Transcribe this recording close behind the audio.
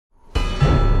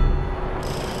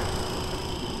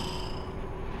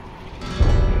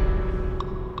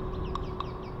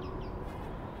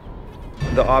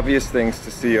The obvious things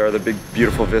to see are the big,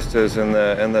 beautiful vistas and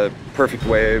the perfect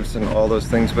waves and all those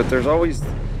things. But there's always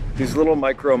these little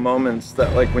micro moments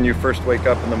that, like when you first wake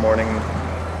up in the morning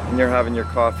and you're having your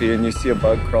coffee and you see a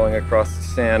bug crawling across the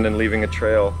sand and leaving a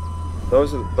trail.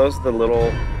 Those are the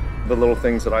little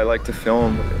things that I like to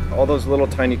film. All those little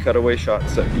tiny cutaway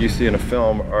shots that you see in a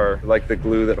film are like the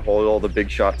glue that hold all the big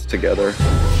shots together.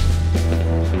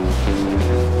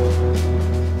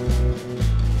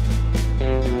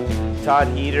 Todd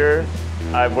Heater,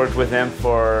 I've worked with him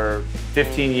for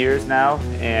 15 years now,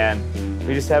 and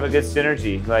we just have a good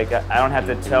synergy. Like, I don't have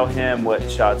to tell him what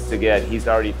shots to get. He's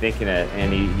already thinking it,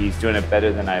 and he's doing it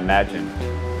better than I imagined.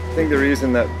 I think the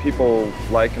reason that people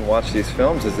like and watch these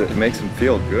films is that it makes them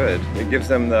feel good. It gives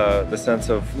them the sense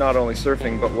of not only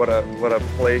surfing, but what a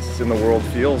place in the world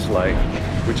feels like,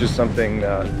 which is something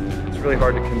that it's really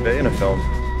hard to convey in a film.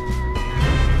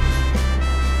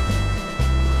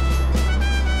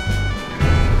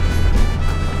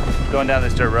 Going down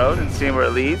this dirt road and seeing where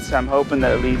it leads. I'm hoping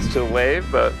that it leads to a wave,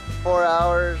 but 4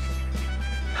 hours,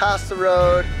 past the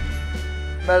road,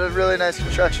 met a really nice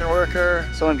construction worker.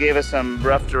 Someone gave us some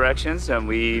rough directions and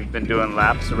we've been doing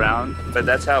laps around. But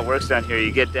that's how it works down here.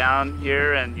 You get down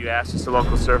here and you ask just a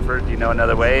local surfer, do you know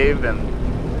another wave? And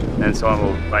then someone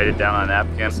will write it down on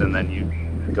napkins and then you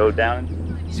go down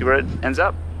and see where it ends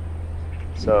up.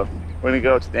 So we're gonna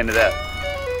go to the end of that.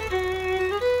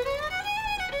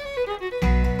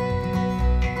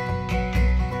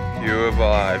 Pure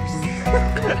vibes.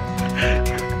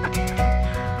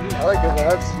 I like good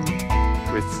vibes.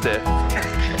 With Steph.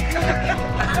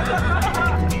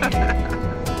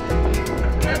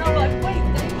 And I'm like, wait,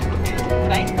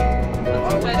 thank you.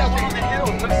 Oh, look that one on the hill.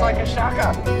 It looks like a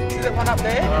shaka. See that one up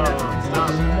there? Oh, it's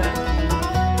not.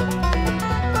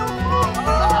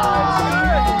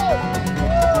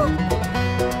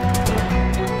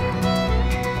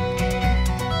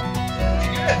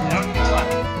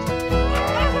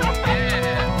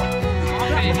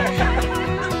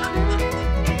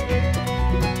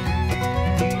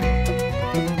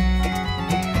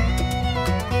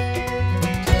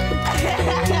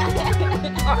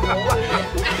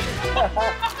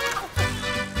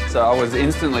 So I was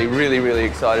instantly really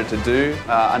excited to do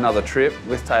another trip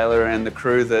with Taylor and the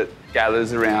crew that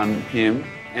gathers around him.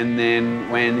 And then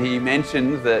when he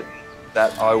mentioned that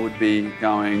I would be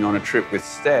going on a trip with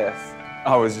Steph,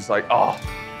 I was just like, oh,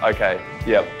 okay,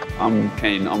 yep, I'm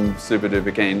keen. I'm super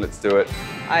duper keen. Let's do it.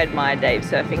 I admire Dave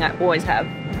surfing. I always have.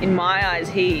 In my eyes,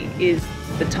 he is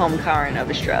the Tom Curran of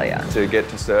Australia. To get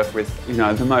to surf with, you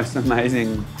know, the most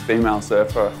amazing female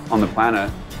surfer on the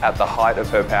planet at the height of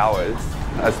her powers,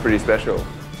 that's pretty special.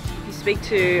 If you speak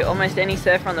to almost any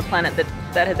surfer on the planet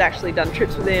that has actually done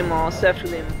trips with him or surfed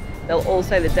with him, they'll all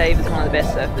say that Dave is one of the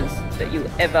best surfers that you'll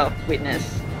ever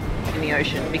witness in the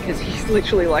ocean because he's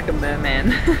literally like a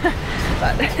merman.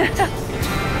 But